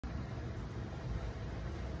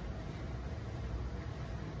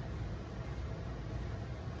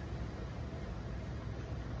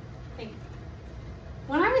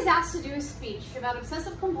When I was asked to do a speech about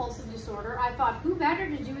obsessive compulsive disorder, I thought, who better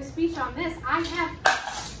to do a speech on this? I have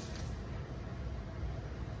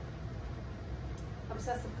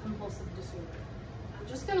obsessive compulsive disorder. I'm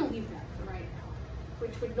just going to leave that for right now,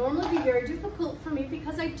 which would normally be very difficult for me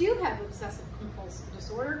because I do have obsessive compulsive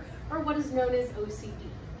disorder, or what is known as OCD.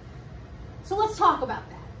 So let's talk about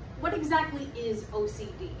that. What exactly is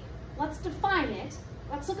OCD? Let's define it.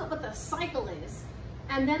 Let's look at what the cycle is,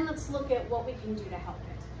 and then let's look at what we can do to help it.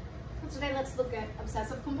 So today, let's look at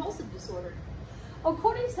obsessive compulsive disorder.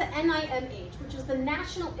 According to the NIMH, which is the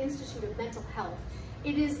National Institute of Mental Health,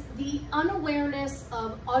 it is the unawareness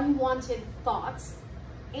of unwanted thoughts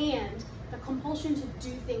and the compulsion to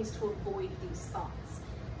do things to avoid these thoughts.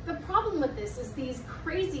 The problem with this is these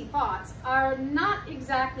crazy thoughts are not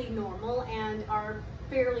exactly normal and are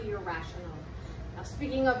fairly irrational. Now,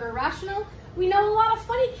 speaking of irrational, we know a lot of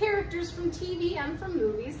funny characters from TV and from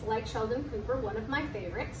movies, like Sheldon Cooper, one of my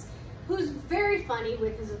favorites, who's very funny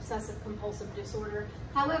with his obsessive compulsive disorder.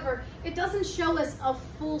 However, it doesn't show us a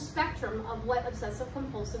full spectrum of what obsessive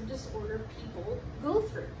compulsive disorder people go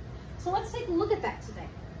through. So let's take a look at that today.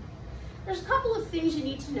 There's a couple of things you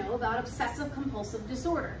need to know about obsessive compulsive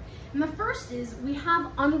disorder. And the first is we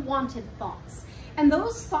have unwanted thoughts. And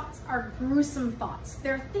those thoughts are gruesome thoughts.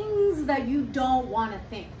 They're things that you don't want to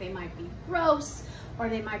think. They might be gross, or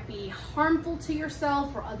they might be harmful to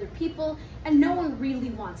yourself or other people, and no one really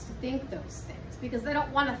wants to think those things because they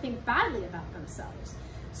don't want to think badly about themselves.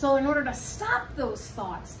 So in order to stop those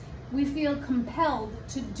thoughts, we feel compelled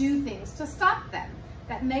to do things to stop them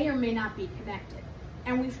that may or may not be connected.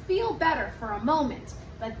 And we feel better for a moment,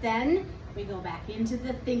 but then we go back into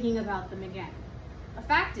the thinking about them again. The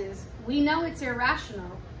fact is, we know it's irrational.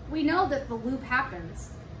 We know that the loop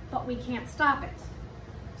happens, but we can't stop it.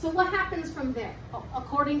 So what happens from there? Oh,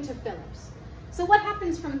 according to Phillips. So what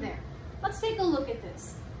happens from there? Let's take a look at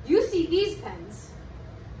this. You see these pens,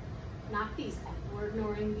 not these pens, we're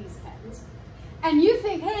ignoring these pens, and you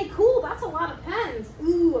think, hey, cool, that's a lot of pens.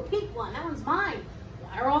 Ooh, a pink one, that one's mine.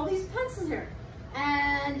 Why are all these pencils here?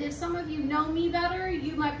 And if some of you know me better,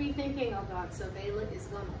 you might be thinking, oh God, so Vela is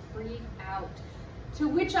gonna freak out. To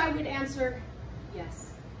which I would answer,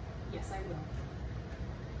 yes, yes, I will.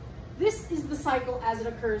 This is the cycle as it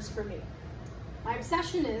occurs for me. My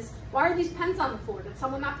obsession is, why are these pens on the floor? Did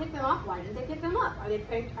someone not pick them up? Why didn't they pick them up? Are they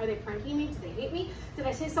pranking me? Do they hate me? Did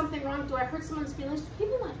I say something wrong? Do I hurt someone's feelings? Do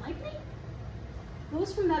people not like me?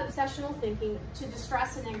 Goes from that obsessional thinking to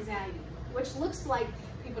distress and anxiety, which looks like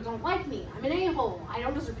people don't like me. I'm an a-hole. I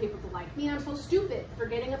don't deserve people to like me. I'm so stupid for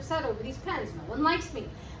getting upset over these pens. No one likes me.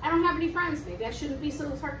 I don't have any friends. Maybe I shouldn't be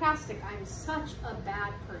so sarcastic. I'm such a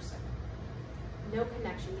bad person. No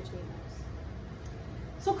connection between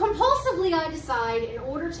those. So compulsively, I decide in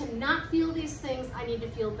order to not feel these things, I need to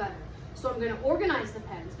feel better. So I'm going to organize the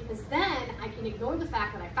pens because then I can ignore the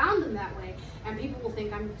fact that I found them that way and people will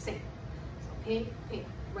think I'm insane. So pink, pink,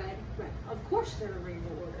 red, red. Of course they're in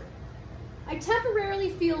rainbow order. I temporarily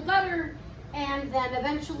feel better, and then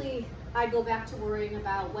eventually I go back to worrying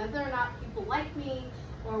about whether or not people like me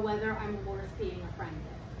or whether I'm worth being a friend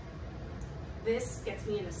with. This gets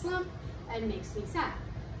me in a slump and makes me sad.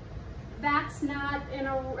 That's not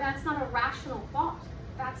a rational thought.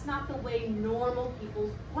 That's not the way normal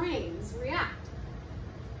people's brains react.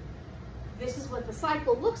 This is what the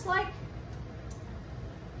cycle looks like.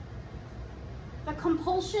 The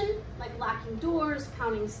compulsion, like locking doors,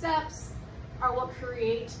 counting steps, are what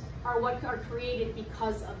are created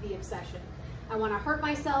because of the obsession. I want to hurt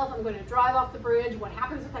myself, I'm going to drive off the bridge, what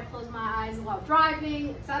happens if I close my eyes while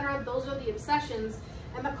driving, etc. Those are the obsessions,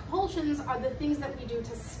 and the compulsions are the things that we do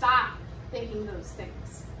to stop thinking those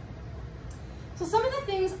things. So some of the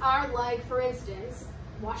things are like, for instance,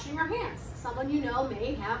 washing our hands. Someone you know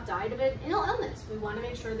may have died of an illness. We want to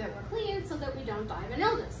make sure that we're clean so that we don't die of an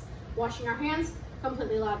illness. Washing our hands,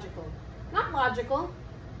 completely logical. Not logical,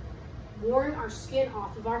 worn our skin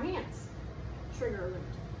off of our hands. Trigger alert.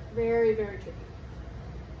 Very, very tricky.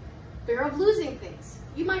 Fear of losing things.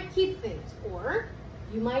 You might keep things, or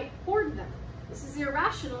you might hoard them. This is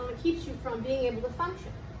irrational and it keeps you from being able to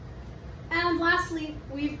function. And lastly,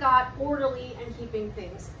 we've got orderly and keeping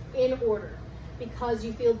things in order because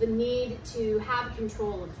you feel the need to have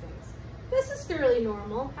control of things. This is fairly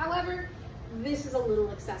normal. However, this is a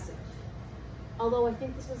little excessive. Although I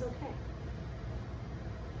think this is okay.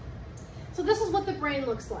 So this is what the brain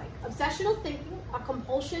looks like. Obsessional thinking, a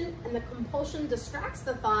compulsion, and the compulsion distracts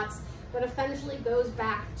the thoughts, but eventually goes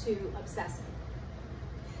back to obsessing.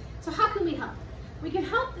 So how can we help? We can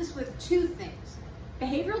help this with two things.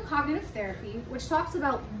 Behavioral cognitive therapy, which talks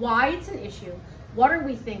about why it's an issue, what are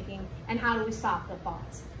we thinking, and how do we stop the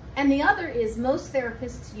thoughts. And the other is most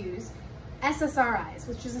therapists use SSRIs,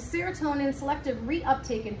 which is a serotonin selective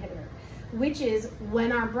reuptake inhibitor, which is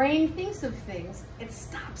when our brain thinks of things, it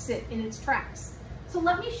stops it in its tracks. So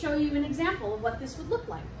let me show you an example of what this would look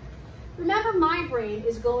like. Remember, my brain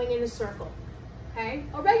is going in a circle, okay?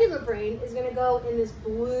 A regular brain is gonna go in this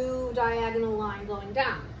blue diagonal line going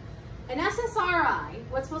down. An SSRI,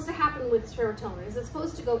 what's supposed to happen with serotonin is it's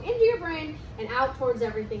supposed to go into your brain and out towards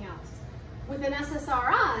everything else. With an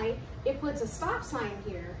SSRI, it puts a stop sign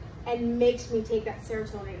here and makes me take that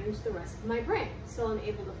serotonin into the rest of my brain. So I'm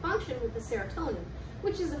able to function with the serotonin,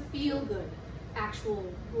 which is a feel-good actual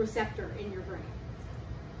receptor in your brain.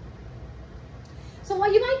 So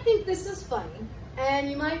while you might think this is funny, and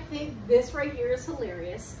you might think this right here is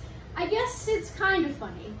hilarious, I guess it's kind of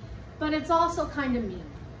funny, but it's also kind of mean.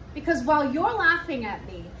 Because while you're laughing at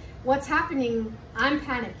me, what's happening, I'm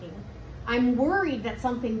panicking. I'm worried that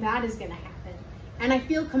something bad is gonna happen, and I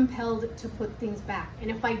feel compelled to put things back.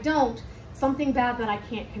 And if I don't, something bad that I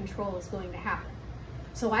can't control is going to happen.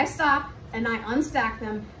 So I stop, and I unstack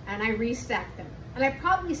them, and I restack them. And I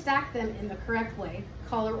probably stack them in the correct way,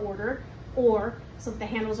 color order, or so that the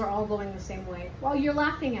handles are all going the same way, while you're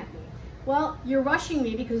laughing at me. Well, you're rushing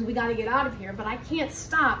me because we gotta get out of here, but I can't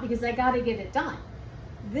stop because I gotta get it done.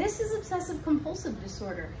 This is obsessive compulsive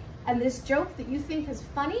disorder. And this joke that you think is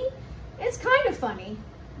funny, it's kind of funny,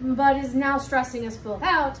 but is now stressing us both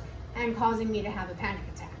out and causing me to have a panic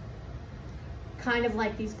attack. Kind of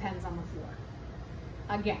like these pens on the floor.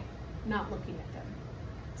 Again, not looking at them.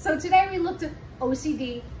 So today we looked at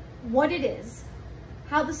OCD, what it is,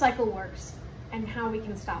 how the cycle works, and how we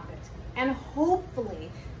can stop it. And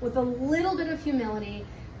hopefully, with a little bit of humility,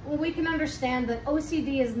 we can understand that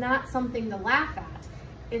OCD is not something to laugh at.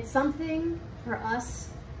 It's something for us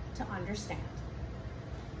to understand.